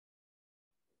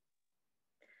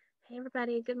Hey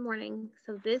everybody, good morning.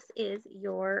 So this is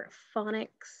your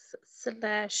phonics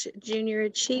 / junior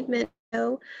achievement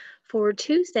show for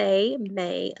Tuesday,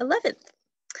 May 11th.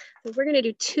 So we're going to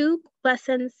do 2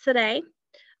 lessons today.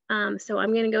 So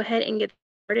I'm going to go ahead and get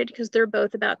started because they're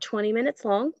both about 20 minutes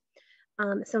long.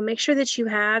 So make sure that you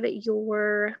have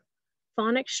your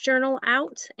phonics journal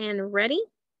out and ready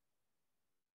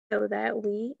so that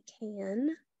we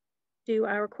can do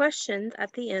our questions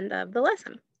at the end of the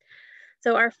lesson.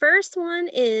 So our first one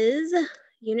is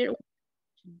Unit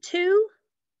 2.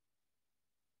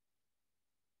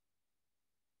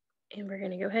 And we're going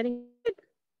to go ahead and get it.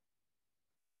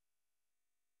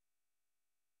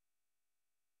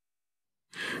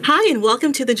 Hi, and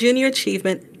welcome to the Junior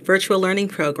Achievement Virtual Learning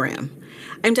Program.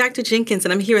 I'm Dr. Jenkins,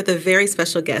 and I'm here with a very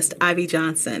special guest, Ivy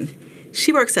Johnson.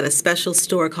 She works at a special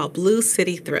store called Blue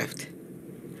City Thrift.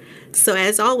 So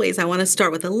as always, I want to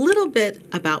start with a little bit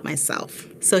about myself.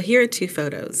 So here are 2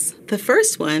 photos. The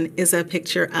first one is a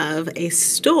picture of a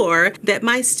store that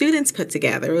my students put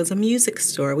together. It was a music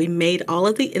store. We made all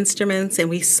of the instruments and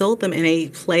we sold them in a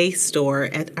play store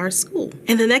at our school.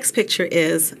 And the next picture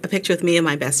is a picture with me and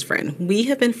my best friend. We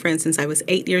have been friends since I was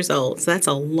 8 years old, so that's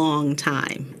a long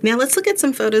time. Now let's look at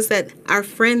some photos that our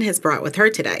friend has brought with her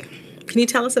today. Can you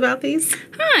tell us about these?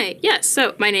 Hi, yes.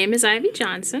 So my name is Ivy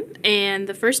Johnson, and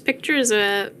the first picture is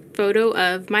a photo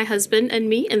of my husband and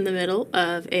me in the middle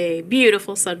of a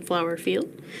beautiful sunflower field.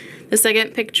 The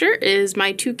second picture is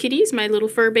my 2 kitties, my little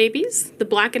fur babies. The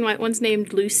black and white one's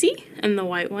named Lucy, and the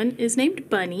white one is named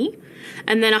Bunny.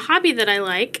 And then a hobby that I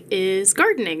like is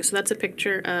gardening. So that's a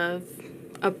picture of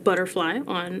a butterfly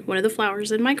on one of the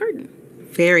flowers in my garden.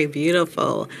 Very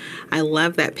beautiful. I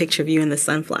love that picture of you and the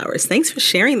sunflowers. Thanks for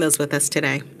sharing those with us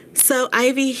today. So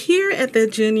Ivy, here at the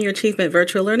Junior Achievement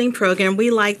Virtual Learning Program, we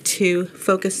like to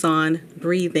focus on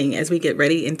breathing as we get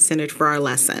ready and centered for our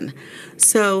lesson.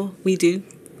 So we do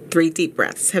 3 deep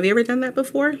breaths. Have you ever done that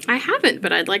before? I haven't,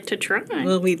 but I'd like to try.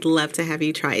 Well, we'd love to have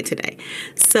you try it today.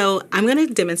 So I'm going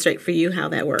to demonstrate for you how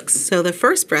that works. So the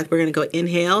first breath, we're going to go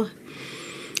inhale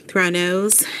through our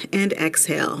nose and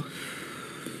exhale.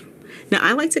 Now,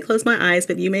 I like to close my eyes,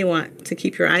 but you may want to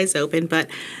keep your eyes open, but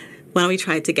why don't we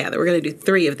try it together? We're going to do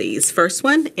 3 of these. First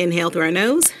one, inhale through our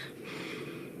nose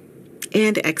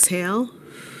and exhale.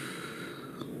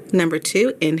 Number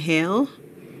 2, inhale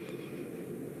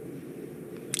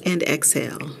and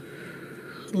exhale.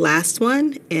 Last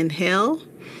one, inhale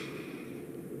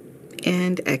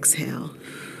and exhale.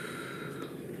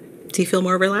 Do you feel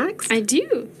more relaxed? I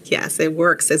do. Yes, it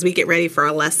works as we get ready for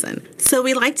our lesson. So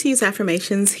we like to use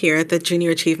affirmations here at the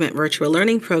Junior Achievement Virtual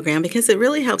Learning Program because it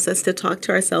really helps us to talk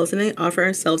to ourselves and offer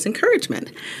ourselves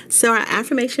encouragement. So our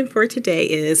affirmation for today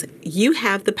is, you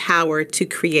have the power to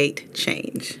create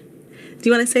change. Do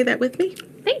you want to say that with me?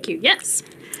 Thank you. Yes.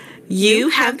 You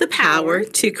have the power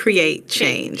to create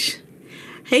change.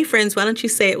 Hey friends, why don't you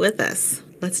say it with us?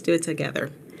 Let's do it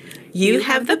together. You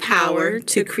have the power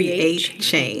to create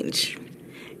change.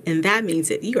 And that means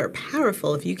that you are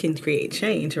powerful if you can create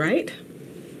change, right?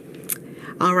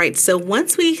 All right, so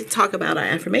once we talk about our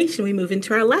affirmation, we move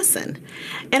into our lesson.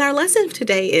 And our lesson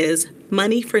today is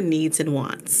money for needs and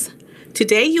wants.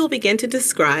 Today, you'll begin to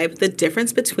describe the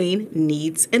difference between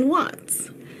needs and wants.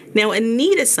 Now, a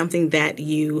need is something that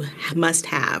you must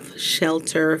have: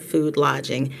 shelter, food,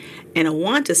 lodging. And a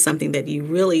want is something that you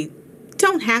really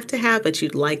don't have to have, but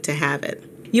you'd like to have it.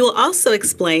 You will also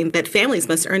explain that families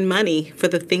must earn money for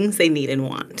the things they need and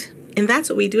want. And that's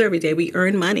what we do every day. We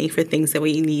earn money for things that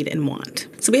we need and want.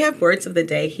 So we have words of the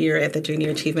day here at the Junior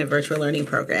Achievement Virtual Learning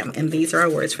Program, and these are our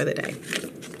words for the day.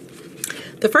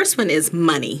 The first one is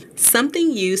money,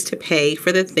 something used to pay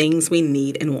for the things we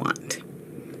need and want.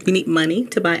 You need money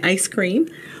to buy ice cream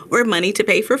or money to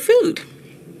pay for food.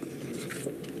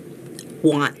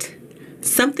 Want,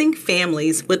 something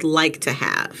families would like to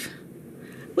have.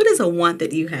 What is a want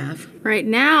that you have? Right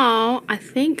now, I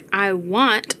think I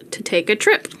want to take a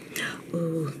trip.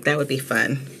 Ooh, that would be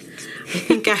fun.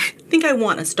 I think I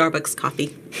want a Starbucks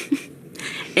coffee.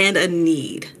 And a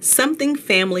need, something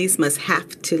families must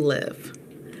have to live.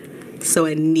 So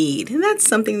a need, and that's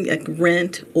something like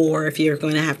rent, or if you're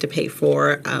going to have to pay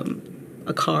for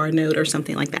a car note or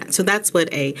something like that. So that's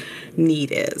what a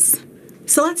need is.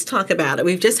 So let's talk about it.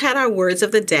 We've just had our words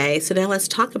of the day, so now let's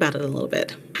talk about it a little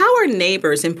bit. How are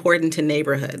neighbors important to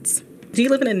neighborhoods? Do you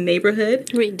live in a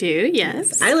neighborhood? We do,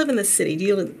 yes. I live in the city. Do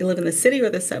you live in the city or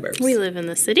the suburbs? We live in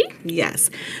the city. Yes.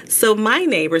 So my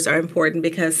neighbors are important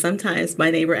because sometimes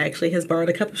my neighbor actually has borrowed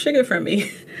a cup of sugar from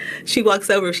me. She walks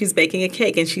over, she's baking a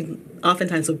cake, and she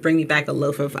oftentimes will bring me back a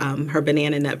loaf of her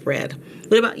banana nut bread.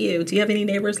 What about you? Do you have any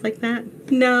neighbors like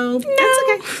that? No. That's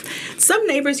okay. Some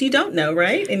neighbors you don't know,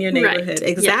 right? In your neighborhood. Right.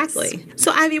 Exactly. Yes.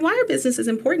 So, Ivy, why are businesses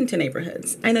important to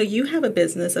neighborhoods? I know you have a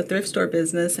business, a thrift store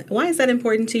business. Why is that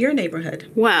important to your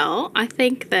neighborhood? Well, I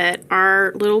think that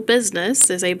our little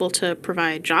business is able to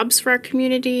provide jobs for our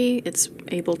community. It's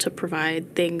able to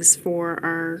provide things for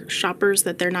our shoppers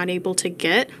that they're not able to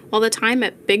get all the time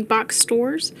at big box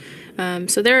stores.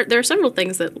 So there are several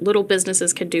things that little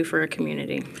businesses can do for a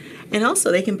community. And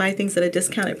also, they can buy things at a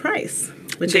discounted price,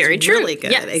 which Very is true. really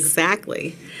good. Yes.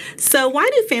 Exactly. So, why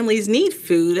do families need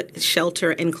food,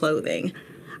 shelter, and clothing?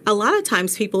 A lot of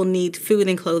times people need food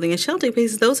and clothing and shelter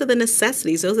because those are the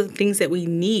necessities. Those are the things that we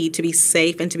need to be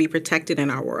safe and to be protected in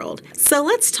our world. So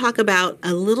let's talk about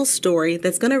a little story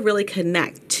that's going to really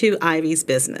connect to Ivy's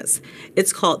business.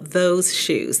 It's called Those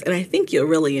Shoes, and I think you'll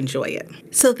really enjoy it.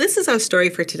 So this is our story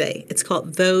for today. It's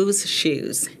called Those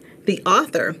Shoes. The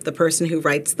author, the person who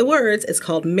writes the words, is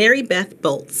called Mary Beth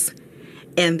Boltz,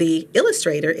 and the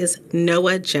illustrator is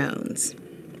Noah Jones.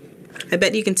 I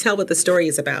bet you can tell what the story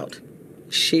is about.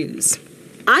 Shoes.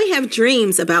 I have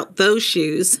dreams about those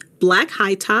shoes, black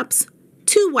high tops,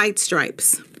 2 white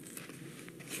stripes.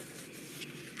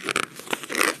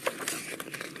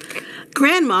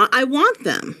 Grandma, I want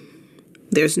them.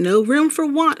 There's no room for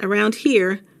want around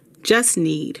here, just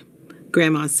need,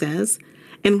 Grandma says.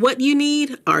 And what you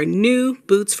need are new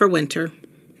boots for winter.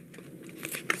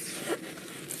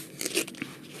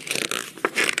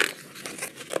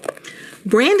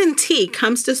 Brandon T.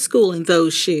 comes to school in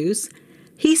those shoes.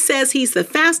 He says he's the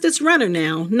fastest runner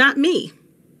now, not me.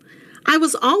 I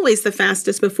was always the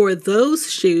fastest before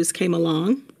those shoes came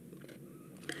along.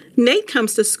 Nate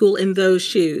comes to school in those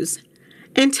shoes.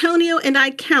 Antonio and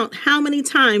I count how many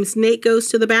times Nate goes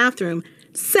to the bathroom,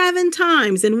 7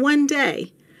 times in one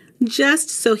day, just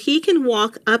so he can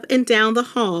walk up and down the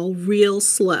hall real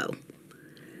slow.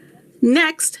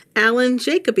 Next, Alan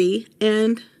Jacoby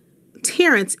and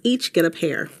Terrence each get a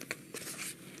pair.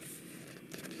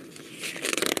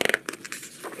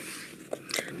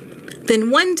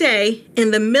 Then one day,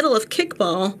 in the middle of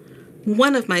kickball,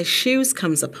 one of my shoes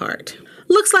comes apart.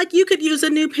 Looks like you could use a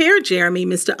new pair, Jeremy,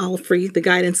 Mr. Alfrey, the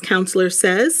guidance counselor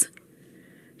says.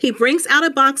 He brings out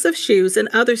a box of shoes and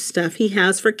other stuff he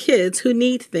has for kids who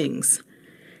need things.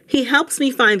 He helps me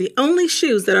find the only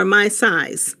shoes that are my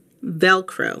size,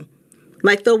 Velcro,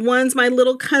 like the ones my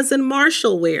little cousin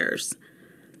Marshall wears.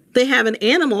 They have an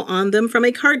animal on them from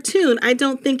a cartoon I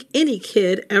don't think any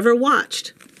kid ever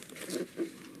watched.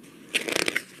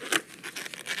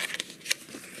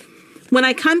 When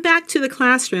I come back to the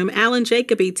classroom, Alan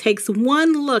Jacoby takes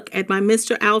one look at my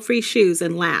Mr. Alfrey shoes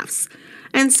and laughs.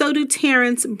 And so do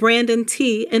Terrence, Brandon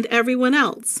T., and everyone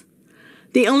else.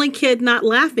 The only kid not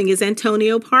laughing is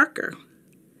Antonio Parker.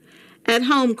 At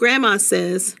home, Grandma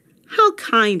says, "How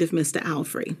kind of Mr.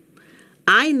 Alfrey."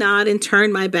 I nod and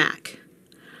turn my back.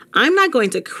 I'm not going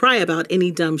to cry about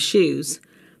any dumb shoes,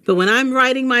 but when I'm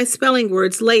writing my spelling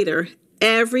words later,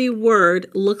 every word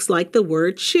looks like the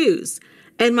word shoes,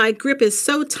 and my grip is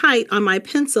so tight on my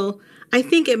pencil, I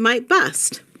think it might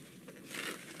bust.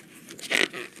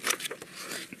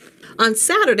 On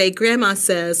Saturday, Grandma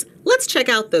says, "Let's check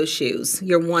out those shoes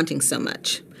you're wanting so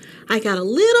much." I got a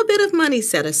little bit of money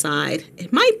set aside.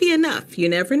 It might be enough, you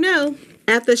never know.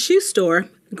 At the shoe store,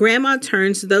 Grandma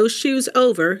turns those shoes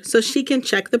over so she can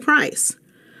check the price.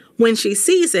 When she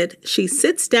sees it, she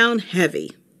sits down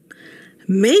heavy.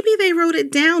 "Maybe they wrote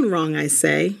it down wrong," I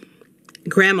say.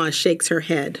 Grandma shakes her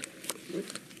head.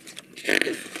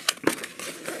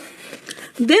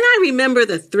 Then I remember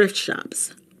the thrift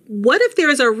shops. What if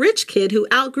there's a rich kid who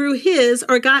outgrew his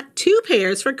or got 2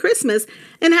 pairs for Christmas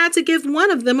and had to give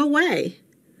one of them away?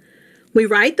 We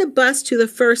ride the bus to the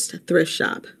first thrift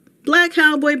shop. Black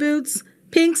cowboy boots,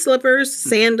 pink slippers,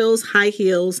 sandals, high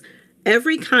heels,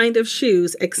 every kind of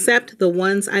shoes except the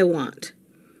ones I want.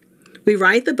 We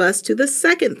ride the bus to the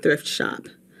second thrift shop.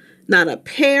 Not a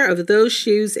pair of those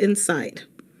shoes in sight.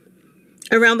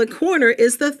 Around the corner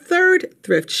is the third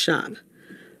thrift shop.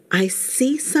 I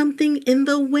see something in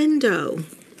the window.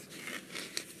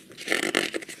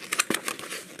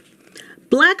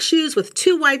 Black shoes with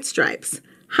 2 white stripes,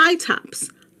 high tops,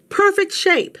 perfect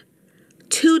shape,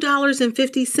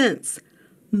 $2.50.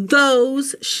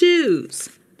 Those shoes.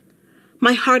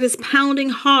 My heart is pounding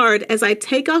hard as I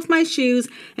take off my shoes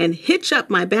and hitch up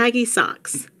my baggy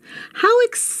socks. "How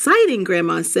exciting,"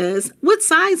 Grandma says. "What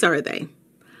size are they?"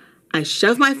 I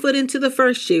shove my foot into the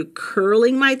first shoe,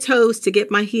 curling my toes to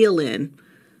get my heel in.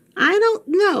 I don't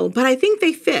know, but I think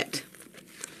they fit.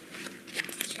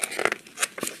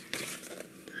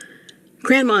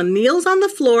 Grandma kneels on the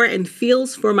floor and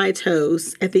feels for my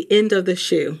toes at the end of the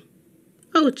shoe.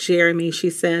 "Oh, Jeremy," she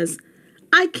says,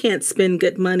 I can't spend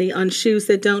good money on shoes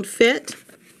that don't fit.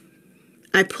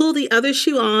 I pull the other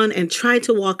shoe on and try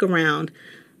to walk around.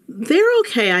 They're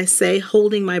okay, I say,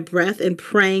 holding my breath and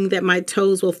praying that my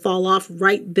toes will fall off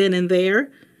right then and there.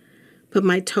 But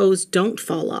my toes don't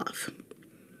fall off.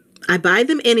 I buy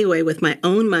them anyway with my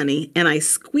own money, and I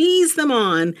squeeze them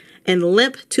on and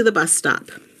limp to the bus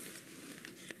stop.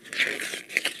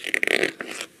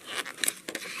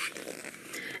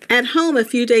 At home a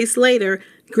few days later,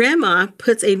 Grandma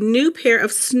puts a new pair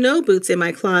of snow boots in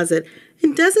my closet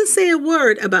and doesn't say a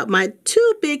word about my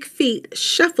 2 big feet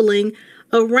shuffling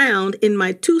around in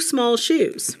my 2 small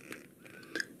shoes.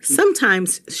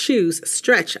 Sometimes shoes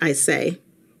stretch, I say,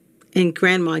 and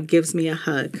Grandma gives me a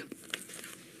hug.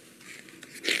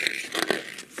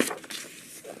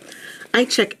 I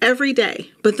check every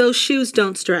day, but those shoes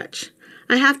don't stretch.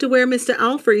 I have to wear Mr.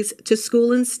 Alfrey's to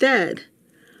school instead.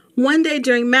 One day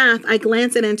during math, I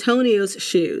glance at Antonio's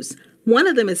shoes. One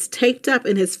of them is taped up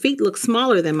and his feet look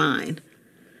smaller than mine.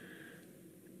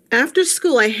 After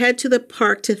school, I head to the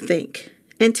park to think.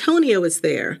 Antonio is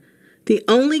there, the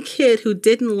only kid who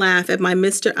didn't laugh at my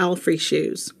Mr. Alfrey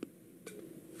shoes.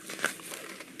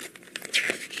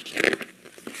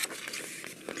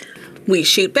 We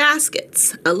shoot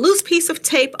baskets. A loose piece of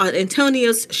tape on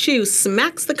Antonio's shoe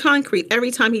smacks the concrete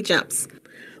every time he jumps.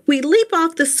 We leap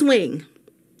off the swing.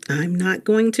 I'm not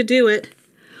going to do it.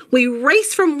 We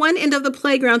race from one end of the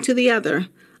playground to the other.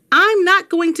 I'm not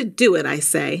going to do it, I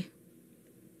say.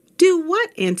 Do what?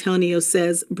 Antonio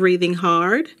says, breathing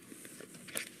hard.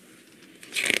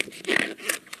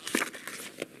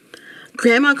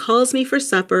 Grandma calls me for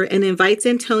supper and invites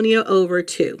Antonio over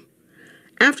too.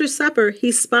 After supper,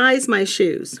 he spies my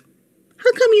shoes.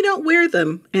 How come you don't wear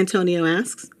them? Antonio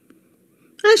asks.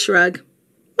 I shrug.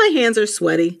 My hands are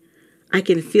sweaty. I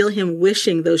can feel him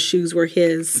wishing those shoes were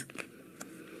his.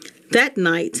 That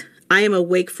night, I am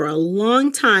awake for a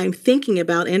long time thinking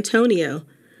about Antonio.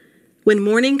 When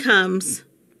morning comes,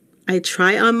 I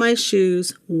try on my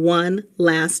shoes one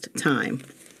last time.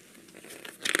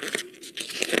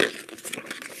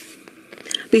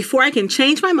 Before I can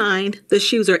change my mind, the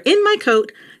shoes are in my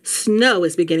coat. Snow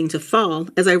is beginning to fall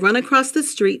as I run across the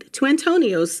street to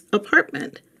Antonio's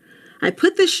apartment. I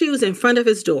put the shoes in front of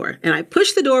his door, and I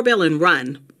push the doorbell and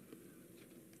run.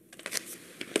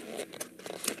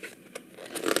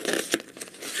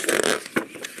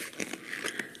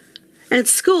 At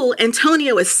school,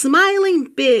 Antonio is smiling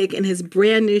big in his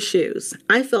brand new shoes.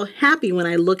 I feel happy when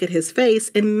I look at his face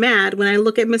and mad when I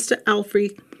look at Mr.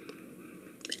 Alfrey.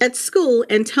 At school,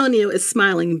 Antonio is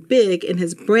smiling big in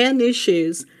his brand new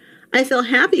shoes. I feel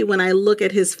happy when I look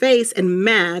at his face and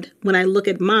mad when I look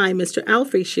at my Mr.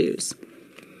 Alfrey shoes.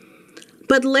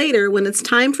 But later, when it's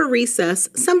time for recess,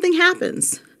 something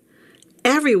happens.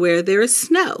 Everywhere there is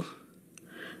snow.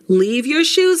 Leave your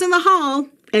shoes in the hall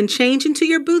and change into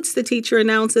your boots, the teacher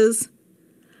announces.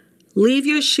 Leave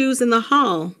your shoes in the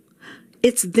hall.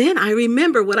 It's then I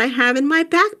remember what I have in my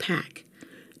backpack.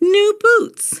 New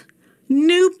boots.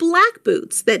 New black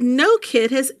boots that no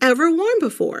kid has ever worn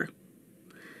before.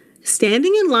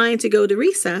 Standing in line to go to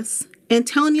recess,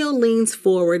 Antonio leans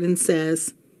forward and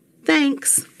says,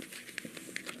 "Thanks."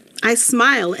 I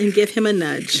smile and give him a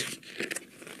nudge.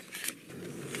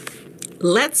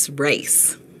 Let's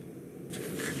race.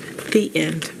 The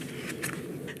end.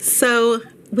 So,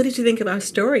 what did you think of our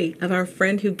story of our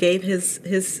friend who gave his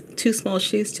 2 small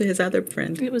shoes to his other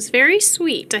friend? It was very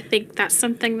sweet. I think that's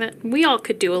something that we all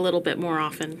could do a little bit more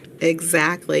often.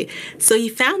 Exactly. So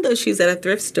you found those shoes at a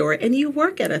thrift store, and you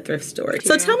work at a thrift store.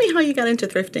 So tell me how you got into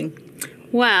thrifting.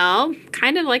 Well,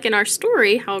 kind of like in our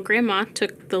story, how Grandma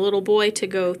took the little boy to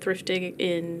go thrifting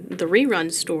in the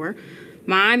rerun store.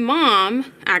 My mom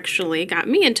actually got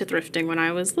me into thrifting when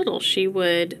I was little. She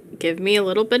would give me a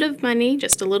little bit of money,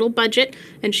 just a little budget,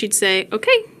 and she'd say,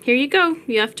 "Okay, here you go.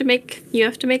 You have to make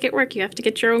it work. You have to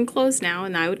get your own clothes now."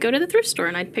 And I would go to the thrift store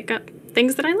and I'd pick up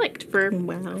things that I liked for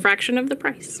a fraction of the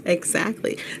price.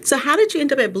 Exactly. So how did you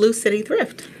end up at Blue City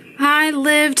Thrift? I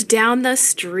lived down the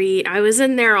street. I was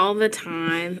in there all the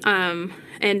time.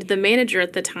 And the manager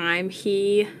at the time,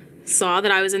 he saw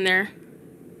that I was in there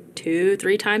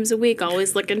 2-3 times a week,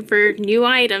 always looking for new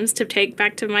items to take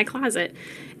back to my closet.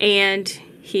 And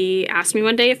he asked me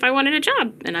one day if I wanted a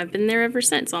job, and I've been there ever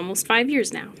since, almost 5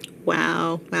 years now.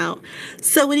 Wow.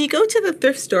 So when you go to the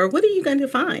thrift store, what are you going to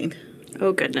find?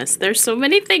 Oh, goodness. There's so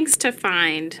many things to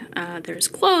find. There's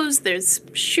clothes, there's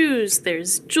shoes,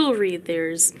 there's jewelry,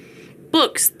 there's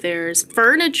books, there's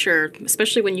furniture,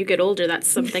 especially when you get older. That's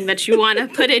something that you want to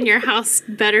put in your house,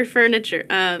 better furniture.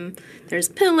 There's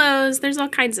pillows, there's all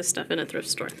kinds of stuff in a thrift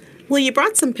store. Well, you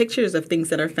brought some pictures of things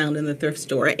that are found in the thrift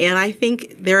store, and I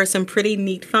think there are some pretty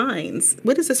neat finds.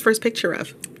 What is this first picture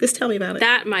of? Just tell me about it.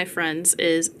 That, my friends,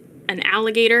 is an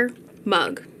alligator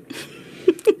mug.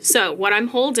 So what I'm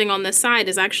holding on this side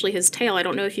is actually his tail. I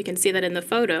don't know if you can see that in the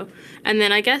photo. And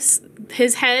then I guess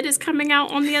his head is coming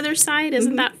out on the other side.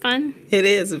 Isn't that fun? It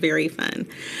is very fun.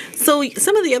 So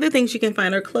some of the other things you can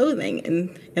find are clothing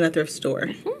in a thrift store.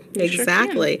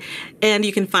 Exactly. Sure, and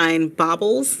you can find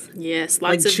baubles. Yes,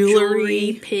 lots like of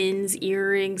jewelry, pins,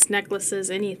 earrings, necklaces,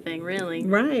 anything really.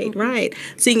 Right, right.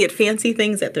 So you can get fancy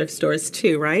things at thrift stores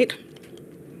too, right?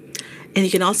 And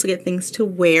you can also get things to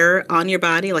wear on your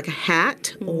body, like a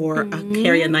hat or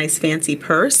carry a nice fancy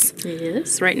purse.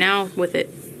 Yes. Right now, with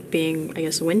it being, I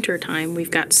guess, winter time,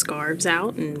 we've got scarves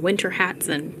out and winter hats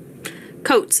and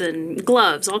coats and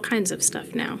gloves, all kinds of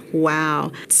stuff now.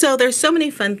 Wow. So there's so many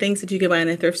fun things that you can buy in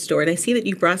a thrift store. And I see that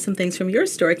you brought some things from your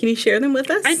store. Can you share them with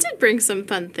us? I did bring some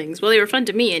fun things. Well, they were fun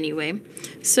to me anyway.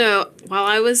 So while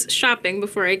I was shopping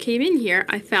before I came in here,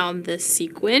 I found this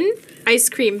sequin ice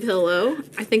cream pillow.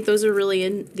 I think those are really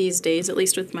in these days, at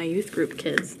least with my youth group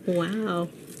kids. Wow.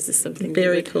 Is this something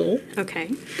very cool? Okay.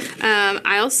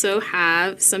 I also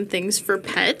have some things for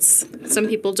pets. Some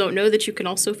people don't know that you can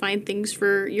also find things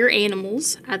for your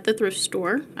animals at the thrift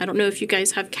store. I don't know if you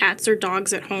guys have cats or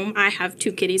dogs at home. I have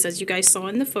 2 kitties, as you guys saw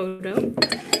in the photo.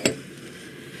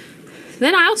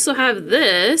 Then I also have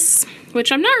this,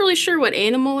 which I'm not really sure what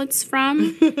animal it's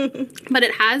from, but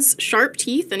it has sharp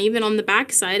teeth, and even on the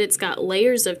back side, it's got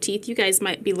layers of teeth. You guys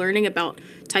might be learning about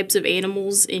types of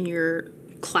animals in your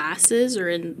classes or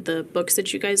in the books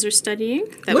that you guys are studying.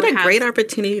 What a great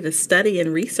opportunity to study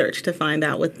and research to find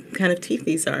out what kind of teeth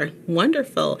these are.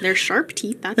 Wonderful. They're sharp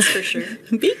teeth, that's for sure.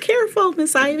 Be careful,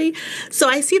 Miss Ivy. So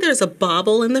I see there's a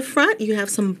bauble in the front. You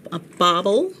have a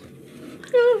bauble.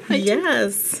 Oh,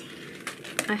 yes.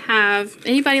 I have,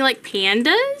 anybody like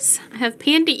pandas? I have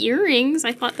panda earrings.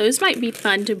 I thought those might be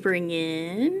fun to bring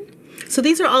in. So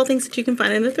these are all things that you can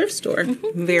find in the thrift store.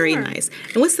 Very nice.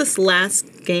 And what's this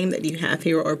last game that you have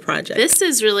here or project? This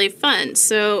is really fun.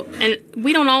 So, and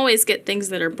we don't always get things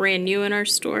that are brand new in our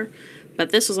store,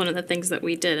 but this was one of the things that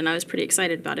we did, and I was pretty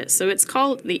excited about it. So it's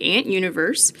called the Ant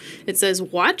Universe. It says,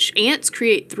 watch ants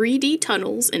create 3D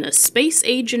tunnels in a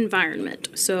space-age environment.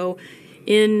 So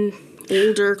in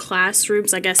older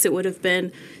classrooms, I guess it would have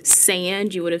been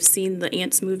sand. You would have seen the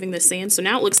ants moving the sand. So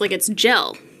now it looks like it's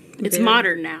gel. It's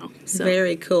modern now. So.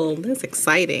 Very cool. That's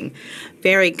exciting.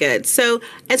 Very good. So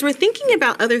as we're thinking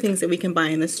about other things that we can buy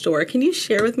in the store, can you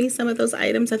share with me some of those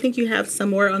items? I think you have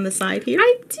some more on the side here.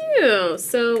 I do.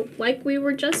 So like we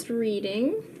were just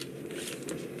reading,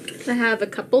 I have a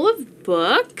couple of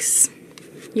books.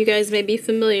 You guys may be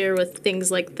familiar with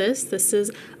things like this. This is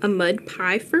a mud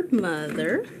pie for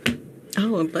mother.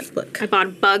 Oh, a bug book. I bought a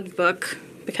bug book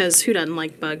because who doesn't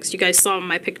like bugs? You guys saw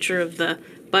my picture of the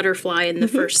butterfly in the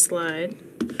first slide.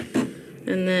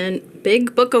 And then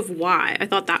Big Book of Why. I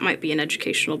thought that might be an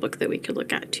educational book that we could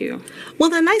look at too. Well,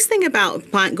 the nice thing about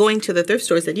going to the thrift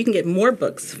store is that you can get more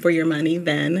books for your money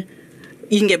than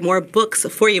you can get more books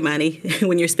for your money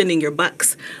when you're spending your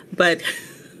bucks. But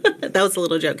that was a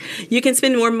little joke. You can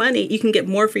spend more money. You can get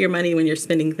more for your money when you're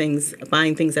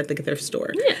buying things at the thrift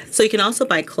store. Yes. So you can also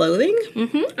buy clothing.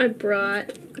 I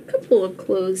brought a couple of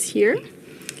clothes here.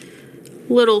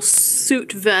 Little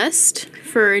suit vest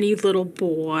for any little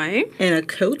boy. And a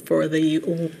coat for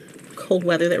the cold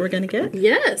weather that we're going to get.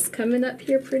 Yes, coming up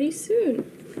here pretty soon.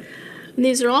 And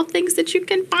these are all things that you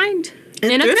can find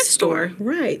in a thrift store.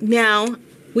 Right. Now,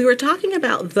 we were talking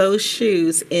about those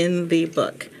shoes in the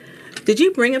book. Did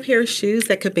you bring a pair of shoes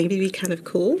that could maybe be kind of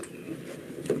cool?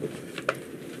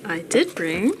 I did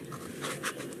bring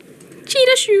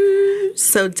cheetah shoes.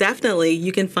 So definitely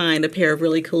you can find a pair of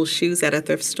really cool shoes at a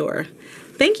thrift store.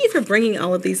 Thank you for bringing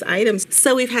all of these items.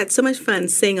 So we've had so much fun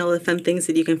seeing all the fun things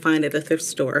that you can find at a thrift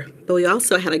store. But we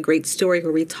also had a great story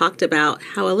where we talked about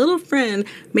how a little friend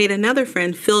made another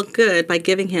friend feel good by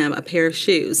giving him a pair of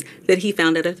shoes that he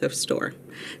found at a thrift store.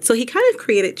 So he kind of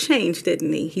created change,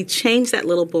 didn't he? He changed that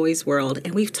little boy's world.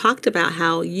 And we've talked about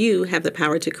how you have the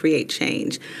power to create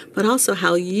change, but also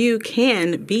how you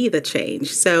can be the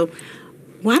change. So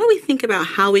why don't we think about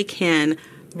how we can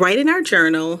write in our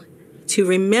journal to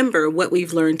remember what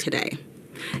we've learned today?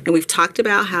 And we've talked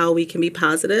about how we can be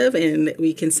positive and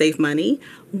we can save money.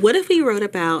 What if we wrote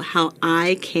about how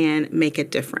I can make a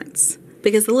difference?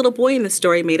 Because the little boy in the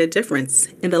story made a difference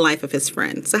in the life of his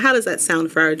friend. So how does that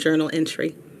sound for our journal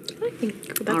entry? I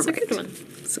think that's a good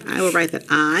one. So I will write that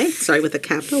I, starting with a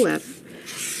capital letter,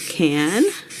 can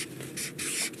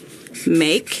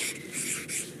make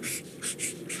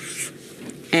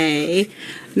a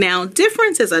Now,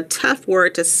 difference is a tough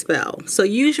word to spell, so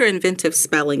use your inventive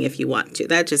spelling if you want to.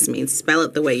 That just means spell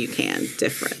it the way you can,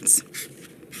 difference.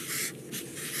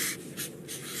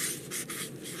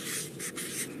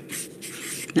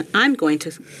 Now, I'm going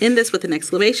to end this with an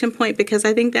exclamation point because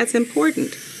I think that's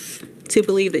important to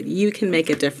believe that you can make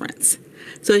a difference.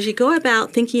 So as you go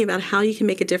about thinking about how you can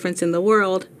make a difference in the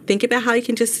world, think about how you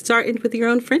can just start with your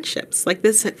own friendships, like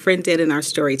this friend did in our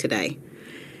story today.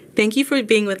 Thank you for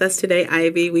being with us today,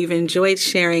 Ivy. We've enjoyed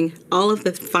sharing all of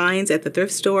the finds at the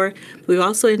thrift store. We've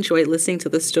also enjoyed listening to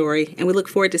the story, and we look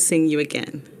forward to seeing you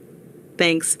again.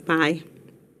 Thanks. Bye.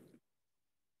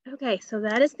 Okay, so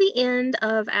that is the end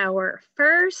of our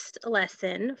first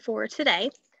lesson for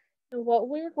today. So what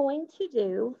we're going to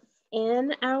do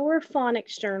in our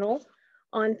phonics journal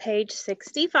on page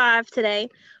 65 today,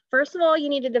 first of all, you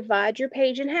need to divide your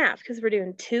page in half because we're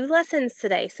doing 2 lessons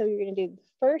today. So you're going to do the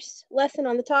first lesson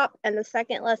on the top and the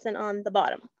second lesson on the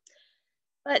bottom.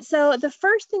 But so the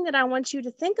first thing that I want you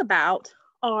to think about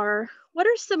are what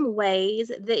are some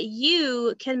ways that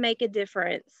you can make a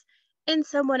difference in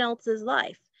someone else's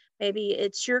life? Maybe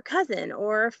it's your cousin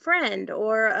or a friend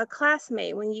or a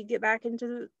classmate when you get back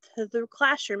into the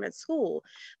classroom at school.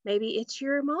 Maybe it's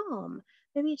your mom.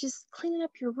 Maybe just cleaning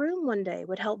up your room one day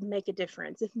would help make a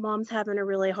difference. If mom's having a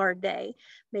really hard day,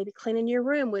 maybe cleaning your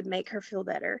room would make her feel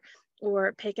better,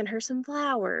 or picking her some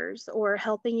flowers, or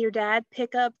helping your dad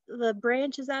pick up the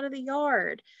branches out of the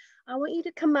yard. I want you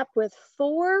to come up with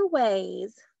 4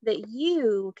 ways that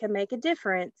you can make a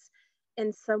difference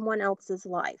in someone else's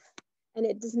life. And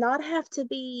it does not have to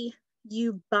be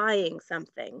you buying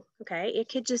something, okay? It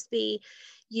could just be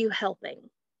you helping,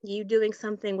 you doing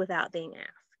something without being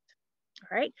asked,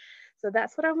 all right? So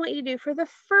that's what I want you to do for the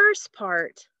first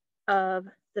part of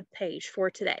the page for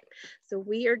today. So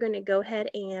we are going to go ahead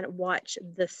and watch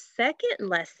the second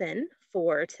lesson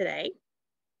for today.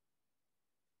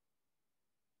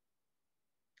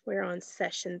 We're on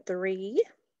session 3.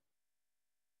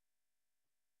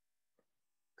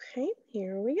 Okay,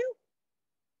 here we go.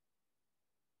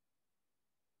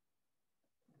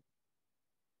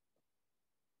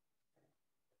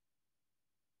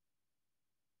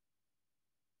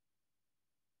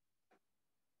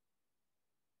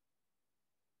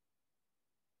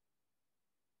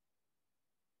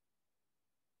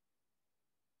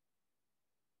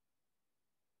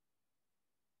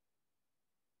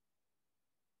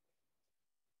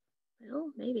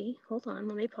 Well, maybe. Hold on,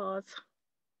 let me pause.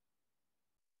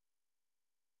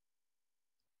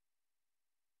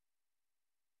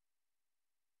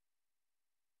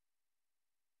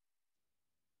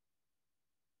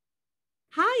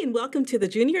 Hi, and welcome to the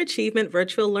Junior Achievement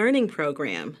Virtual Learning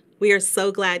Program. We are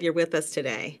so glad you're with us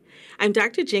today. I'm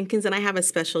Dr. Jenkins, and I have a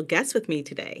special guest with me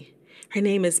today. Her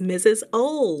name is Mrs.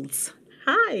 Olds.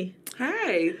 Hi.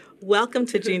 Hi. Welcome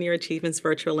to Junior Achievement's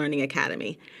Virtual Learning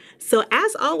Academy. So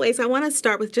as always, I want to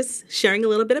start with just sharing a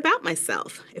little bit about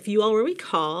myself. If you all will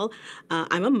recall,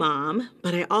 I'm a mom,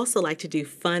 but I also like to do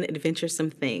fun, adventuresome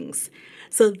things.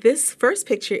 So this first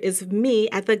picture is me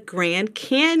at the Grand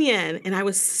Canyon, and I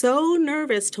was so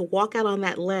nervous to walk out on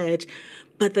that ledge,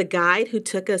 but the guide who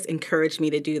took us encouraged me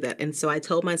to do that. And so I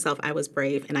told myself I was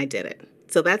brave, and I did it.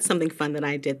 So that's something fun that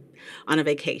I did on a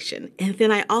vacation. And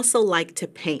then I also like to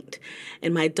paint.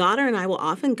 And my daughter and I will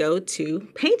often go to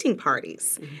painting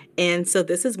parties. Mm-hmm. And so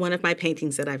this is one of my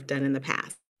paintings that I've done in the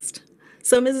past.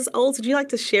 So Mrs. Olds, would you like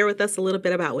to share with us a little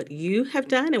bit about what you have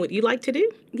done and what you like to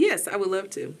do? Yes, I would love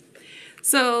to.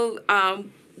 So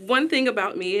one thing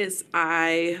about me is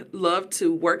I love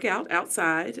to work out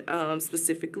outside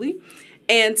specifically.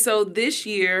 And so this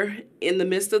year, in the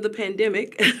midst of the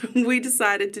pandemic, we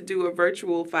decided to do a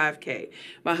virtual 5K,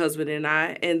 my husband and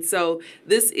I. And so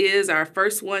this is our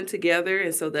first one together.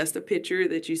 And so that's the picture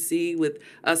that you see with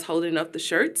us holding up the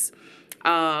shirts.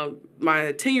 My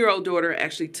 10-year-old daughter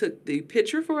actually took the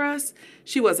picture for us.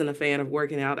 She wasn't a fan of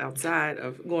working out outside,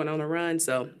 of going on a run,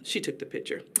 so she took the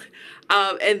picture.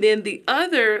 And then the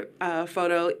other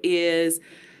photo is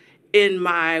in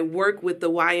my work with the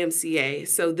YMCA.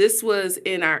 So this was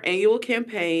in our annual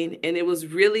campaign, and it was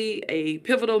really a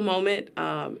pivotal moment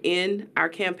in our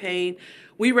campaign.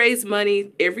 We raise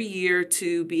money every year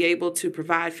to be able to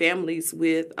provide families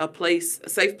with a place, a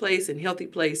safe place and healthy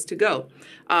place to go,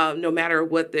 no matter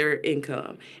what their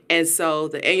income. And so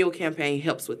the annual campaign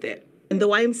helps with that. And the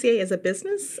YMCA is a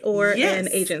business or an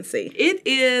agency? It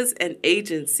is an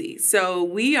agency. So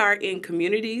we are in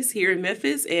communities here in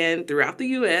Memphis and throughout the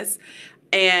U.S.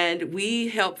 And we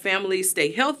help families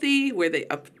stay healthy, where they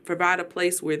provide a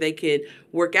place where they can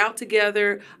work out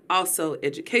together, also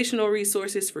educational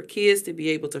resources for kids to be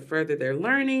able to further their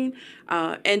learning,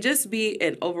 and just be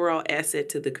an overall asset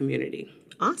to the community.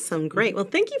 Awesome. Great. Well,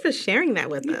 thank you for sharing that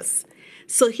with us.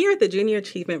 So here at the Junior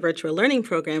Achievement Virtual Learning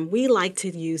Program, we like to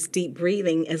use deep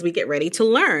breathing as we get ready to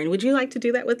learn. Would you like to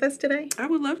do that with us today? I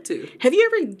would love to. Have you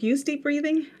ever used deep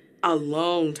breathing? A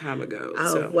long time ago.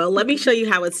 Well, let me show you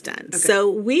how it's done. Okay.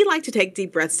 So we like to take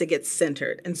deep breaths to get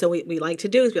centered. And so what we like to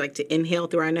do is we like to inhale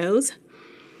through our nose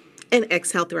and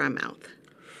exhale through our mouth.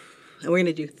 And we're going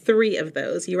to do 3 of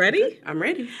those. You ready? Okay, I'm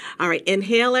ready. All right.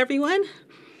 Inhale, everyone.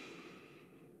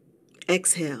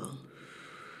 Exhale.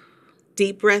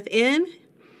 Deep breath in.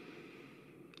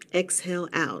 Exhale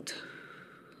out.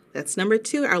 That's number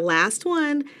 2. Our last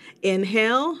one.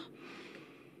 Inhale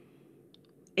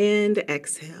and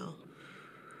exhale.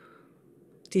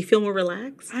 Do you feel more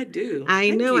relaxed? I do. I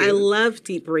know. Thank you. I love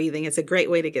deep breathing. It's a great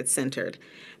way to get centered.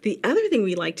 The other thing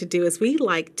we like to do is we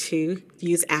like to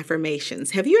use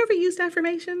affirmations. Have you ever used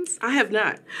affirmations? I have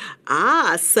not.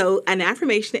 So an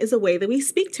affirmation is a way that we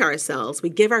speak to ourselves. We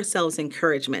give ourselves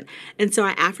encouragement. And so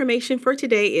our affirmation for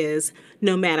today is,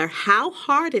 no matter how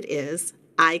hard it is,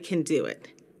 I can do it.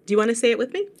 Do you want to say it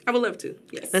with me? I would love to.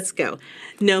 Yes. Let's go.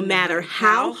 No matter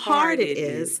how hard it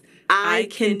is, I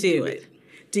can do it.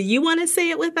 Do you want to say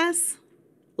it with us?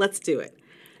 Let's do it.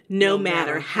 No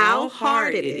matter how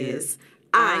hard it is,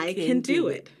 I can do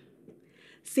it.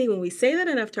 See, when we say that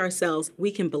enough to ourselves,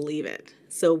 we can believe it.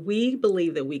 So we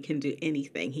believe that we can do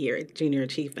anything here at Junior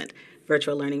Achievement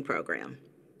Virtual Learning Program.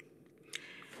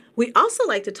 We also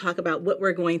like to talk about what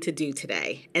we're going to do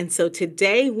today. And so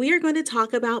today we are going to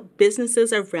talk about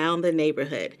businesses around the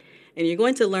neighborhood. And you're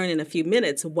going to learn in a few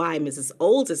minutes why Mrs.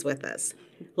 Olds is with us.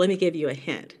 Let me give you a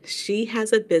hint. She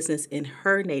has a business in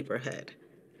her neighborhood.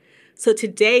 So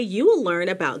today you will learn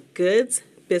about goods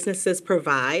businesses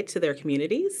provide to their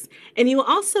communities, and you will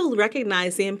also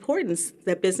recognize the importance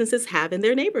that businesses have in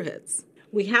their neighborhoods.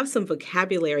 We have some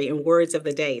vocabulary and words of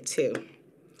the day too.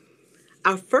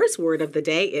 Our first word of the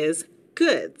day is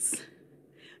goods.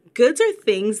 Goods are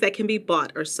things that can be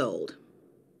bought or sold.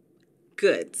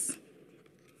 Goods.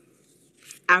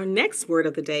 Our next word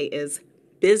of the day is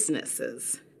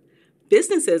businesses.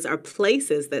 Businesses are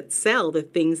places that sell the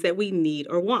things that we need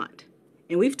or want.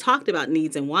 And we've talked about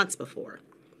needs and wants before.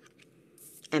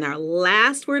 And our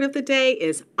last word of the day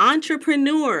is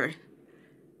entrepreneur.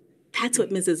 That's what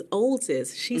Mrs. Olds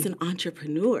is. She's an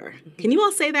entrepreneur. Can you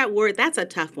all say that word? That's a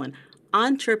tough one.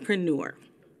 Entrepreneur.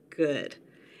 Good.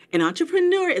 An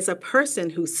entrepreneur is a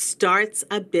person who starts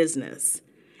a business.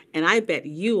 And I bet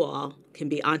you all can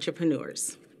be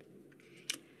entrepreneurs.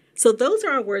 So those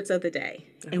are our words of the day.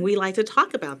 And we like to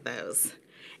talk about those.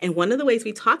 And one of the ways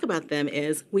we talk about them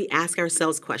is we ask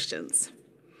ourselves questions.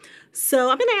 So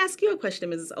I'm going to ask you a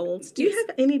question, Mrs. Olds. Do you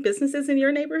have any businesses in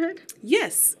your neighborhood?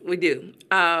 Yes, we do.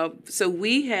 So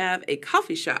we have a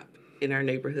coffee shop in our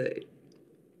neighborhood.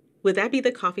 Would that be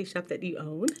the coffee shop that you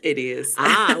own? It is.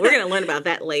 We're going to learn about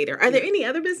that later. Are there any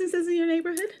other businesses in your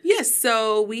neighborhood? Yes,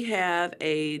 so we have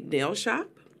a nail shop.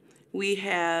 We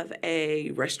have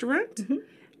a restaurant.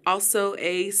 Also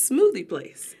a smoothie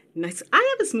place. Nice.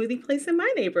 I have a smoothie place in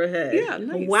my neighborhood. Yeah,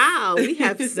 nice. Wow, we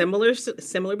have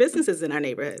similar businesses in our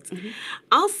neighborhoods.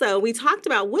 Also, we talked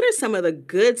about what are some of the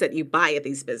goods that you buy at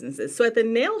these businesses. So at the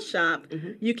nail shop,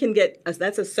 you can get,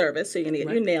 that's a service, so you're going to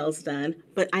get your nails done.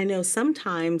 But I know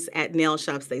sometimes at nail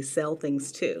shops, they sell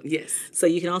things too. Yes. So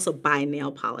you can also buy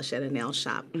nail polish at a nail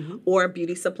shop. Or a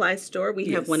beauty supply store.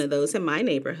 We have one of those in my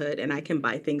neighborhood, and I can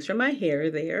buy things for my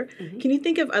hair there. Can you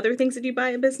think of other things that you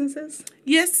buy at businesses?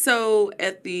 Yes, so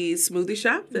at the smoothie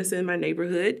shop that's in my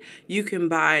neighborhood, you can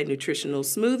buy nutritional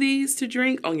smoothies to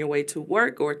drink on your way to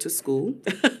work or to school.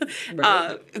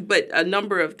 But a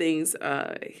number of things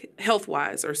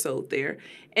health-wise are sold there.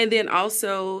 And then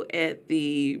also at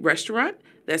the restaurant,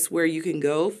 that's where you can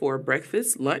go for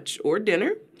breakfast, lunch, or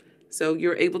dinner. So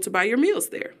you're able to buy your meals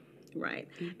there. Right.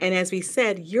 And as we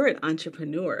said, you're an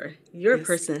entrepreneur. You're a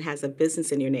person that has a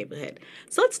business in your neighborhood.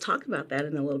 So let's talk about that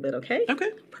in a little bit, okay? Okay.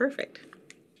 Perfect.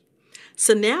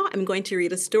 So now I'm going to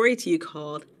read a story to you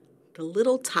called The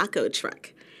Little Taco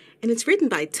Truck. And it's written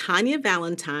by Tanya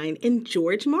Valentine and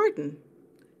George Martin.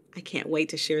 I can't wait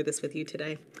to share this with you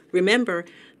today. Remember,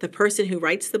 the person who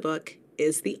writes the book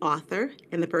is the author,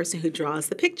 and the person who draws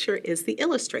the picture is the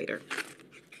illustrator.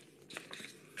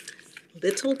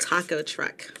 Little Taco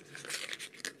Truck.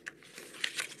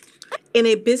 In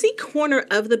a busy corner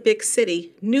of the big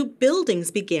city, new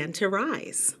buildings began to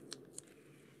rise.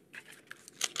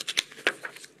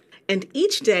 And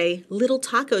each day, Little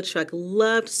Taco Truck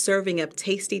loved serving up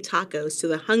tasty tacos to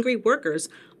the hungry workers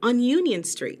on Union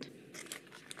Street.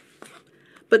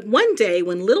 But one day,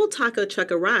 when Little Taco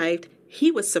Truck arrived, he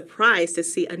was surprised to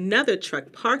see another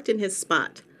truck parked in his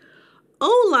spot.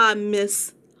 "Hola,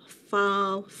 Miss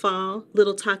Fall,"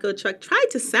 Little Taco Truck tried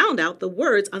to sound out the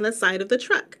words on the side of the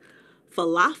truck.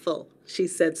 "Falafel," she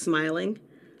said, smiling.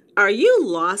 "Are you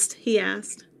lost?" he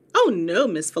asked. "Oh, no,"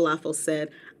 Miss Falafel said.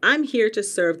 "I'm here to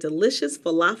serve delicious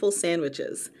falafel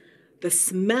sandwiches." The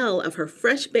smell of her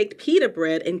fresh-baked pita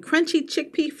bread and crunchy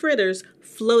chickpea fritters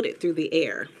floated through the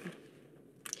air.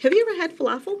 Have you ever had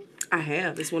falafel? I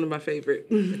have. It's one of my favorite.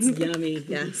 It's yummy,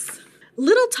 yes.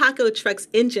 Little Taco Truck's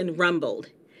engine rumbled.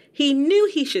 He knew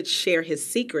he should share his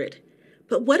secret.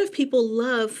 But what if people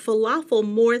love falafel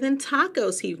more than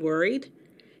tacos, he worried.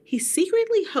 He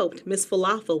secretly hoped Miss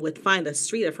Falafel would find a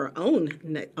street of her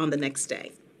own on the next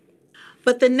day.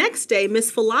 But the next day, Miss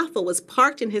Falafel was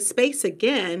parked in his space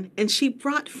again, and she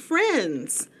brought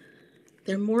friends.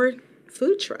 There are more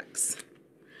food trucks.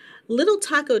 Little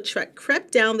Taco Truck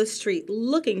crept down the street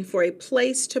looking for a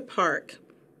place to park.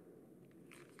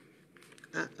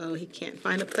 Uh-oh, he can't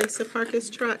find a place to park his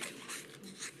truck.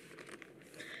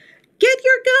 "Get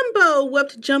your gumbo,"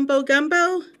 whooped Jumbo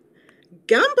Gumbo.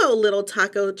 "Gumbo," Little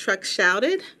Taco Truck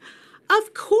shouted.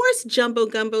 "Of course," Jumbo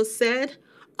Gumbo said.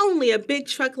 "Only a big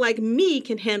truck like me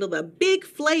can handle the big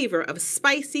flavor of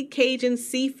spicy Cajun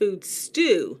seafood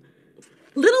stew."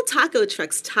 Little Taco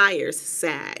Truck's tires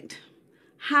sagged.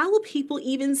 How will people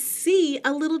even see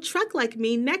a little truck like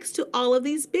me next to all of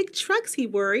these big trucks, he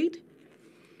worried.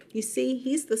 You see,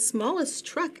 he's the smallest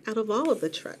truck out of all of the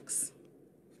trucks.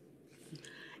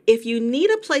 "If you need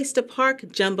a place to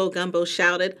park," Jumbo Gumbo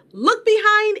shouted, "look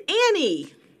behind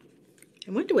Annie."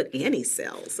 I wonder what Annie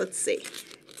sells. Let's see.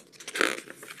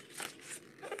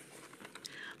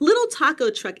 Little Taco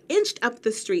Truck inched up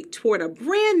the street toward a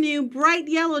brand new bright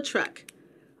yellow truck.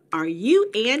 "Are you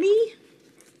Annie?"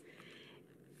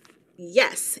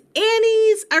 "Yes,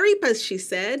 Annie's arepas," she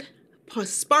said,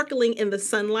 sparkling in the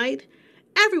sunlight.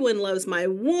 "Everyone loves my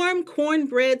warm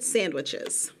cornbread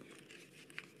sandwiches."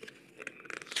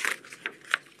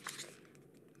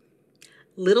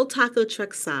 Little Taco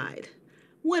Truck sighed.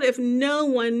 What if no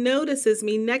one notices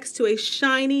me next to a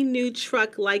shiny new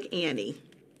truck like Annie?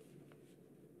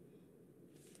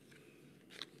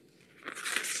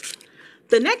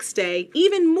 The next day,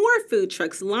 even more food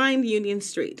trucks lined Union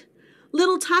Street.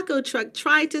 Little Taco Truck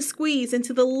tried to squeeze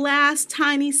into the last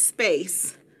tiny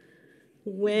space.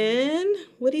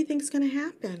 What do you think is going to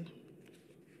happen?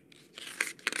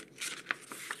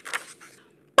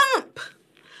 Bump!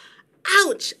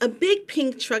 Ouch! A big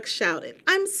pink truck shouted.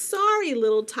 "I'm sorry,"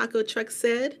 Little Taco Truck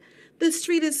said. "The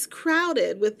street is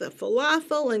crowded with the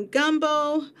falafel and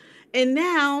gumbo. And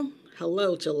now,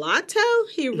 hello, gelato?"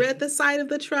 He read the side of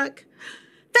the truck.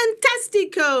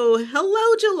 "Fantastico!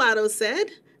 Hello, gelato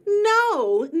said.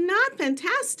 "No, not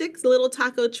fantastic," Little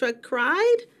Taco Truck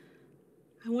cried.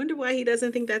 I wonder why he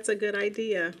doesn't think that's a good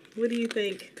idea. What do you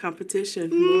think?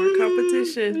 Competition. More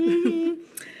competition.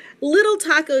 Little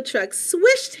Taco Truck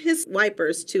swished his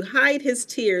wipers to hide his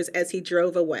tears as he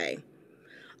drove away.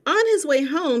 On his way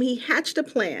home, he hatched a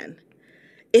plan.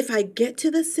 "If I get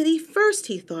to the city first,"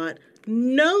 he thought,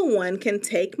 "no one can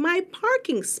take my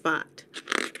parking spot."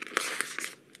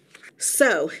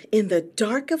 So, in the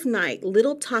dark of night,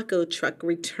 Little Taco Truck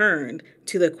returned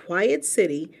to the quiet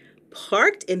city,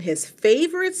 parked in his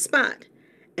favorite spot,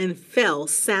 and fell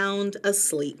sound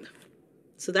asleep.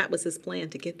 So that was his plan,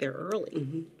 to get there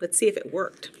early. Let's see if it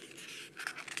worked.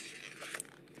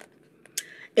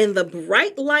 In the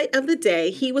bright light of the day,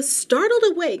 he was startled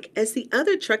awake as the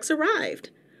other trucks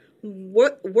arrived.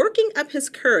 Working up his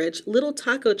courage, Little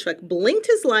Taco Truck blinked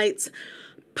his lights,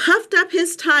 puffed up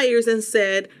his tires, and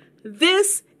said,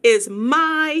 "This is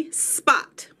my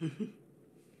spot."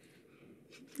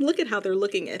 Look at how they're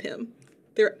looking at him.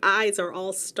 Their eyes are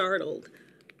all startled.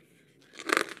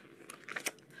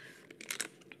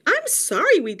 "I'm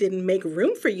sorry we didn't make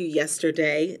room for you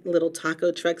yesterday," Little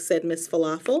Taco Truck said, Miss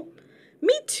Falafel.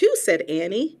 "Me too," said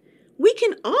Annie. "We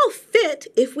can all fit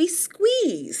if we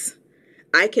squeeze.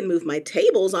 I can move my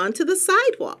tables onto the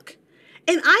sidewalk.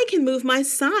 And I can move my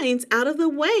signs out of the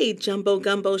way," Jumbo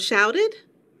Gumbo shouted.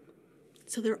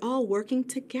 So they're all working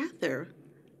together.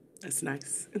 That's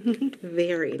nice.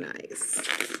 Very nice.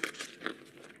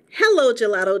 Hello,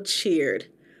 Gelato cheered.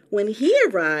 When he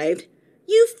arrived,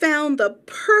 "You found the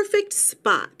perfect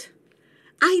spot."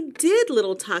 "I did,"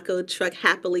 Little Taco Truck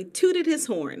happily tooted his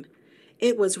horn.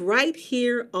 "It was right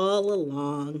here all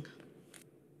along."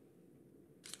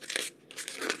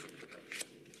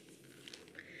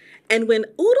 And when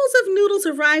oodles of noodles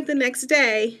arrived the next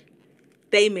day,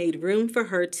 they made room for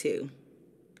her too.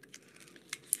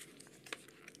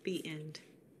 The end.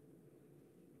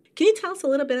 Can you tell us a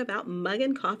little bit about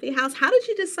Muggin Coffee House? How did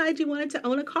you decide you wanted to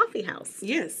own a coffee house?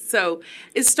 Yes, so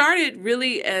it started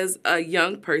really as a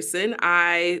young person.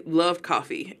 I loved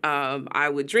coffee. I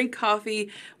would drink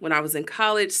coffee when I was in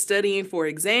college studying for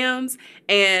exams,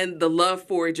 and the love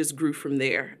for it just grew from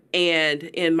there. And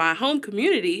in my home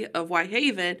community of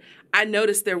Whitehaven, I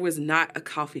noticed there was not a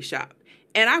coffee shop,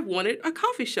 and I wanted a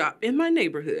coffee shop in my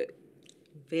neighborhood.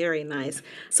 Very nice.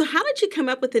 So how did you come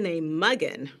up with the name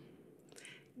Muggin?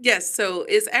 Yes, so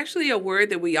it's actually a word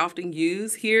that we often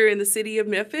use here in the city of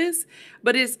Memphis,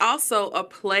 but it's also a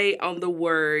play on the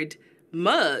word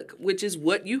mug, which is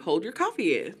what you hold your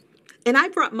coffee in. And I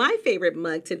brought my favorite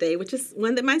mug today, which is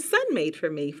one that my son made for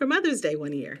me for Mother's Day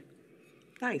one year.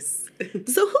 Nice.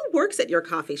 So who works at your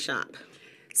coffee shop?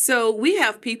 So we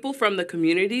have people from the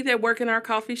community that work in our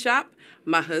coffee shop.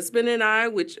 My husband and I,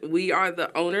 which we are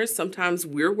the owners, sometimes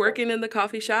we're working in the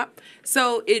coffee shop.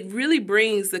 So it really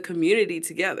brings the community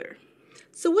together.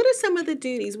 So what are some of the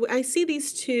duties? I see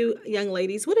these two young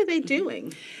ladies. What are they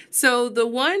doing? So the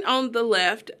one on the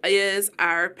left is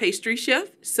our pastry chef.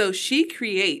 So she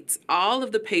creates all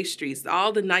of the pastries,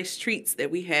 all the nice treats that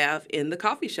we have in the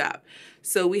coffee shop.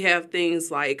 So we have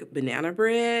things like banana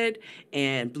bread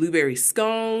and blueberry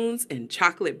scones and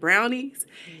chocolate brownies.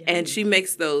 Yummy. And she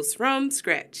makes those from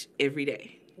scratch every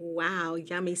day. Wow,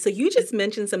 yummy. So you just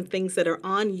mentioned some things that are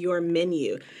on your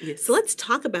menu. Yes. So let's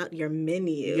talk about your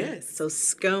menu. Yes. So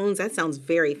scones, that sounds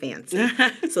very fancy.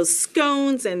 So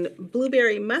scones and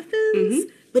blueberry muffins. Mm-hmm.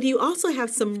 But you also have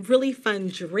some really fun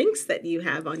drinks that you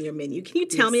have on your menu. Can you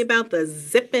tell me about the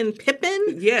Zippin'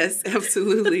 Pippin? Yes,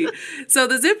 absolutely. So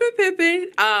the Zippin'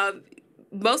 Pippin,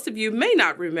 most of you may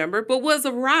not remember, but was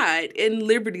a ride in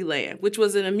Liberty Land, which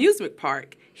was an amusement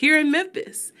park here in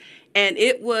Memphis. And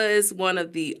it was one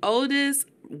of the oldest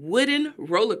wooden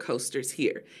roller coasters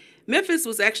here. Memphis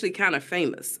was actually kind of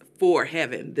famous for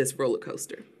having this roller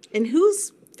coaster. And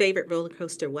whose favorite roller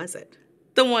coaster was it?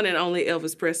 The one and only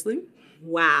Elvis Presley.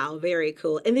 Wow, very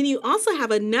cool. And then you also have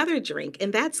another drink,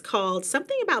 and that's called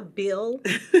something about Bill.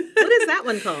 What is that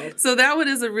one called? So that one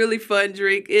is a really fun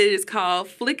drink. It is called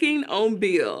Flicking on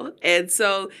Bill. And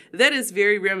so that is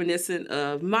very reminiscent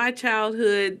of my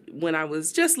childhood when I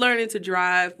was just learning to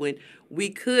drive, when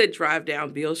we could drive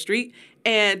down Bill Street.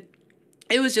 And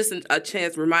it was just a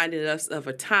chance reminding us of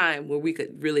a time where we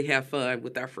could really have fun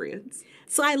with our friends.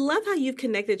 So I love how you've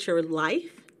connected your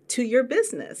life to your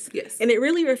business. Yes. And it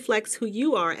really reflects who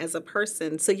you are as a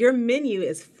person. So your menu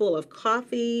is full of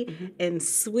coffee and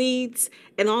sweets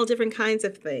and all different kinds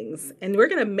of things. And we're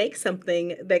going to make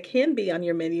something that can be on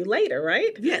your menu later,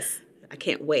 right? Yes. I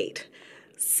can't wait.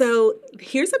 So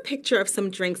here's a picture of some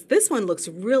drinks. This one looks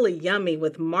really yummy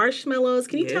with marshmallows.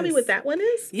 Can you tell me what that one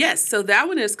is? Yes. So that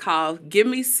one is called Give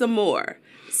Me Some More.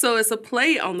 So it's a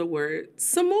play on the word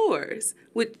s'mores,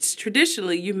 which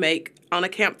traditionally you make on a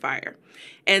campfire.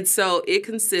 And so it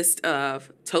consists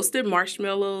of toasted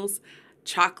marshmallows,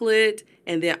 chocolate,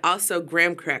 and then also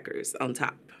graham crackers on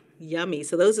top. Yummy.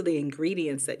 So those are the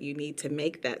ingredients that you need to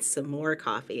make that s'more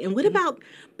coffee. And what about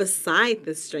beside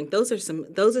this drink? Those are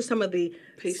some of the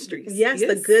pastries. Yes,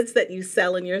 the goods that you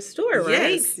sell in your store,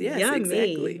 right? Yes, Yummy.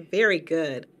 exactly. Very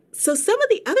good. So some of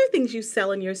the other things you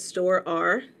sell in your store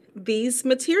are these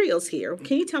materials here.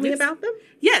 Can you tell me about them?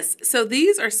 Yes. So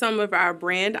these are some of our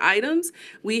brand items.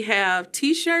 We have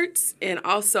T-shirts and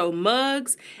also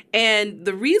mugs. And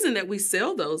the reason that we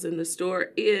sell those in the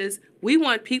store is we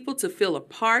want people to feel a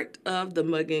part of the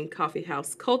Muggin Coffee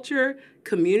House culture,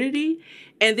 community.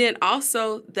 And then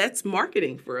also that's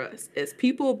marketing for us. As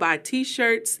people buy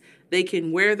T-shirts, they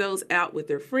can wear those out with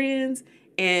their friends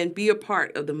and be a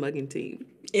part of the Muggin team.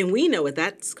 And we know what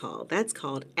that's called. That's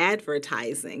called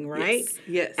advertising, right?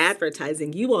 Yes.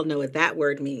 Advertising. You all know what that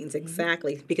word means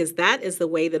exactly, because that is the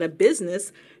way that a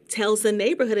business tells the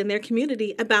neighborhood and their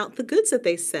community about the goods that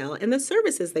they sell and the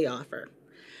services they offer.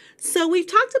 So we've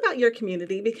talked about your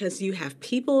community because you have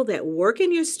people that work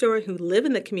in your store who live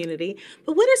in the community.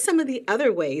 But what are some of the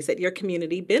other ways that your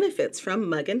community benefits from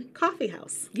Muggin Coffee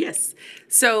House? Yes.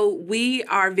 So we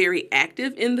are very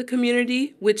active in the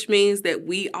community, which means that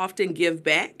we often give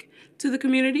back to the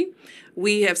community.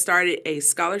 We have started a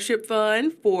scholarship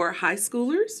fund for high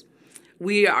schoolers.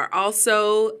 We are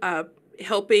also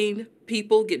helping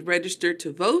people get registered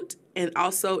to vote and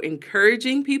also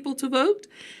encouraging people to vote.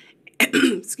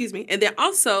 Excuse me. And they're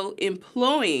also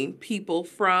employing people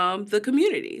from the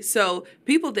community. So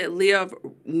people that live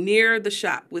near the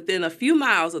shop, within a few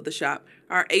miles of the shop,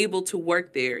 are able to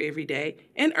work there every day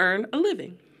and earn a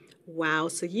living. Wow,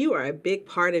 so you are a big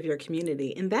part of your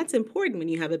community. And that's important when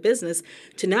you have a business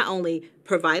to not only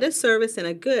provide a service and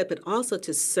a good, but also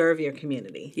to serve your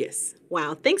community. Yes.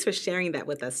 Wow, thanks for sharing that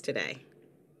with us today.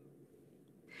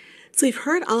 So we've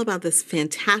heard all about this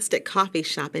fantastic coffee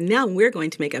shop, and now we're going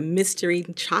to make a mystery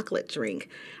chocolate drink.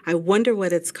 I wonder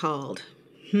what it's called.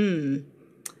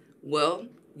 Well,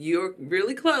 you're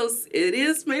really close. It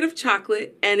is made of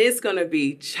chocolate, and it's going to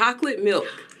be chocolate milk.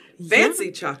 Fancy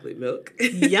chocolate milk.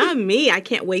 Yummy. I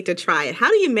can't wait to try it. How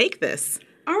do you make this?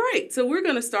 All right, so we're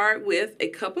going to start with a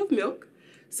cup of milk.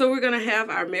 So we're going to have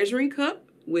our measuring cup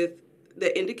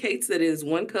that indicates that it is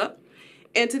 1 cup.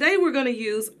 And today we're going to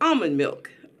use almond milk.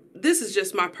 This is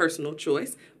just my personal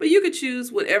choice, but you could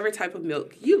choose whatever type of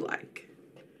milk you like.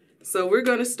 So we're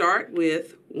going to start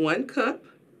with 1 cup.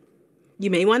 You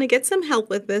may want to get some help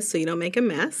with this so you don't make a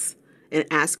mess, and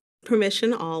ask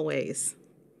permission always.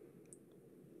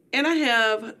 And I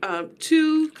have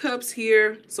 2 cups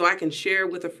here so I can share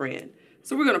with a friend.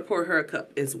 So we're going to pour her a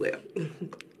cup as well.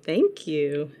 Thank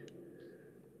you.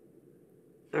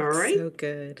 All right. So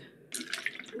good.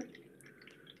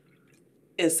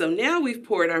 And so now we've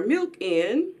poured our milk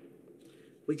in.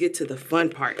 We get to the fun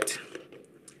part.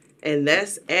 And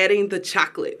that's adding the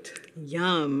chocolate.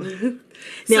 Yum.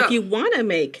 Now, So- if you want to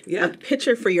make Yeah. a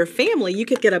pitcher for your family, you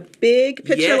could get a big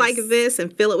pitcher Yes. like this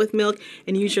and fill it with milk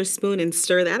and use your spoon and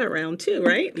stir that around too,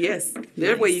 right? Yes,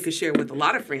 that way you can share with a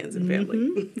lot of friends and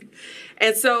family.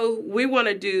 And so we want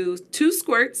to do 2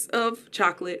 squirts of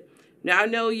chocolate. Now I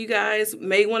know you guys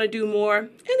may want to do more, and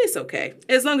it's okay,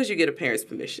 as long as you get a parent's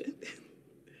permission.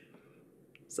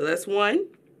 So that's 1,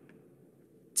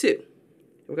 2.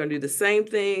 We're going to do the same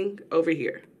thing over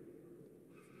here.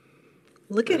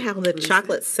 Look at how the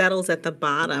chocolate settles at the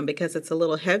bottom because it's a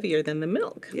little heavier than the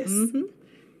milk. Yes.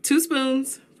 2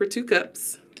 spoons for 2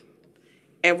 cups.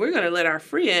 And we're going to let our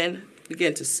friend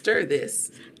begin to stir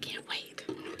this Can't wait.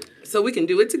 so we can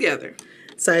do it together.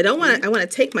 So I want to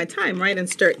take my time, right, and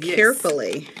stir it Yes.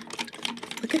 carefully.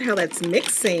 Look at how that's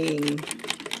mixing.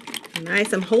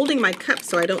 Nice. I'm holding my cup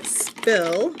so I don't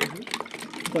spill.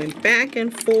 Going back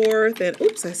and forth, and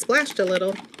oops, I splashed a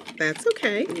little. That's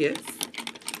okay. Yes.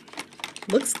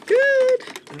 Looks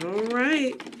good. All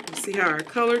right. See how our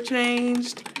color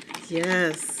changed?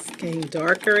 Yes, getting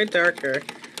darker and darker.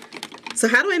 So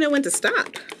how do I know when to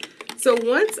stop? So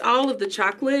once all of the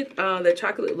chocolate, the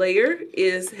chocolate layer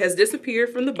has disappeared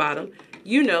from the bottom,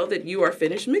 you know that you are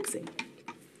finished mixing.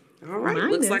 All right,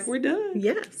 Mine looks is. like we're done.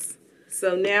 Yes.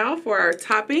 So now for our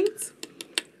toppings,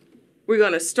 we're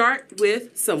going to start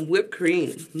with some whipped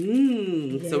cream.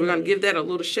 So we're going to give that a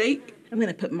little shake. I'm going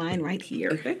to put mine right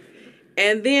here. Okay.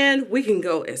 And then we can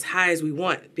go as high as we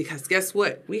want because guess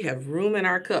what? We have room in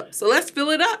our cup. So let's fill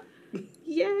it up.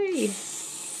 Yay.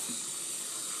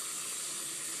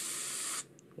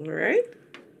 All right.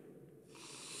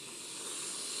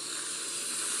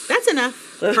 That's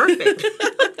enough. Perfect.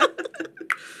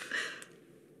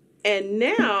 And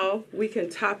now we can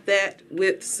top that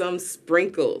with some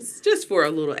sprinkles, just for a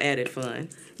little added fun.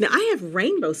 Now I have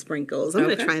rainbow sprinkles. I'm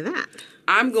going to Okay. try that.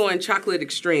 I'm going chocolate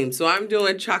extreme, so I'm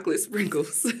doing chocolate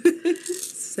sprinkles.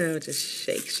 So just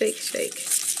shake, shake, shake.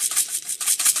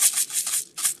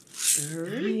 All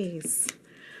right. Nice.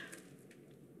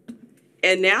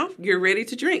 And now you're ready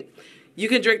to drink. You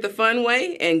can drink the fun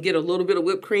way and get a little bit of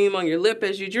whipped cream on your lip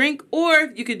as you drink,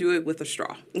 or you can do it with a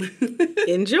straw.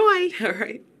 Enjoy. All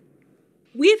right.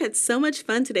 We have had so much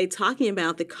fun today talking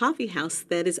about the coffee house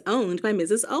that is owned by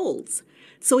Mrs. Olds.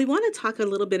 So we want to talk a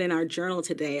little bit in our journal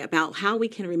today about how we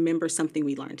can remember something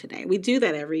we learned today. We do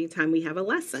that every time we have a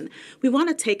lesson. We want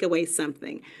to take away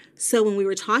something. So when we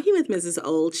were talking with Mrs.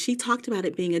 Olds, she talked about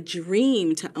it being a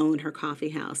dream to own her coffee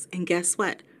house. And guess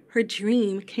what? Her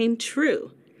dream came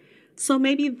true. So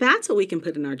maybe that's what we can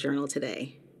put in our journal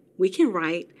today. We can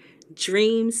write,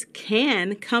 dreams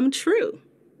can come true.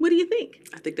 What do you think?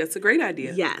 I think that's a great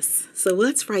idea. Yes. So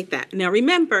let's write that. Now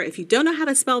remember, if you don't know how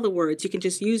to spell the words, you can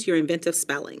just use your inventive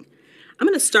spelling. I'm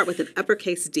going to start with an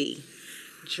uppercase D.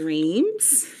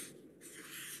 Dreams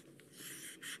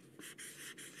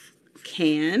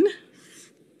can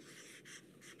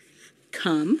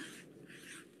come.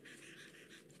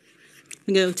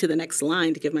 I'm going to go to the next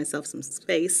line to give myself some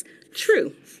space.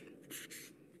 True.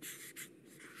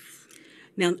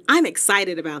 Now, I'm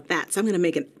excited about that, so I'm going to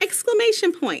make an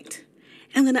exclamation point.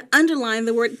 I'm going to underline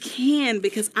the word can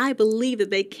because I believe that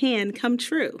they can come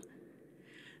true.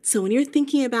 So when you're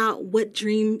thinking about what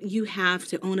dream you have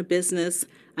to own a business,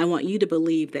 I want you to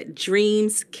believe that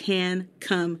dreams can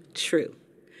come true.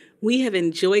 We have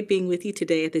enjoyed being with you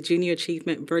today at the Junior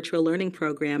Achievement Virtual Learning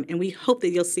Program, and we hope that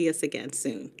you'll see us again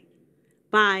soon.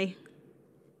 Bye.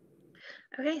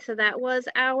 Okay, so that was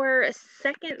our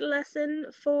second lesson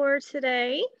for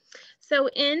today. So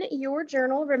in your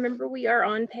journal, remember we are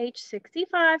on page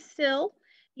 65 still.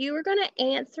 You are going to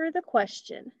answer the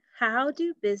question, how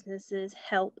do businesses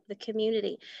help the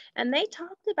community? And they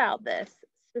talked about this.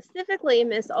 Specifically,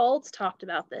 Miss Olds talked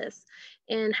about this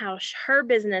and how her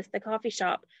business, the coffee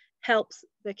shop, helps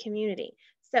the community.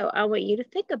 So I want you to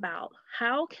think about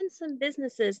how can some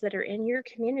businesses that are in your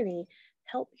community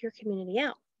help your community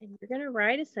out? And you're going to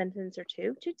write a sentence or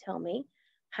two to tell me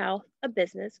how a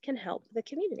business can help the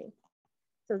community.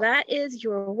 So that is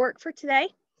your work for today.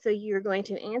 So you're going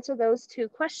to answer those two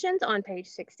questions on page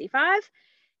 65,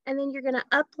 and then you're going to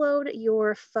upload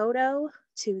your photo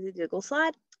to the Google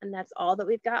slide. And that's all that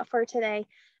we've got for today.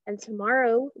 And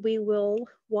tomorrow we will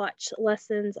watch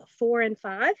lessons 4 and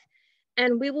 5,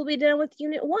 and we will be done with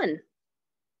unit 1.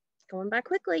 Going by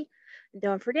quickly.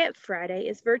 Don't forget, Friday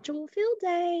is virtual field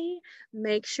day.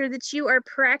 Make sure that you are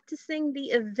practicing the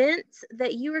events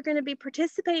that you are going to be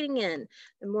participating in.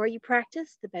 The more you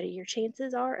practice, the better your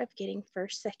chances are of getting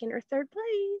first, second, or third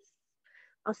place.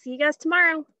 I'll see you guys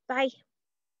tomorrow. Bye.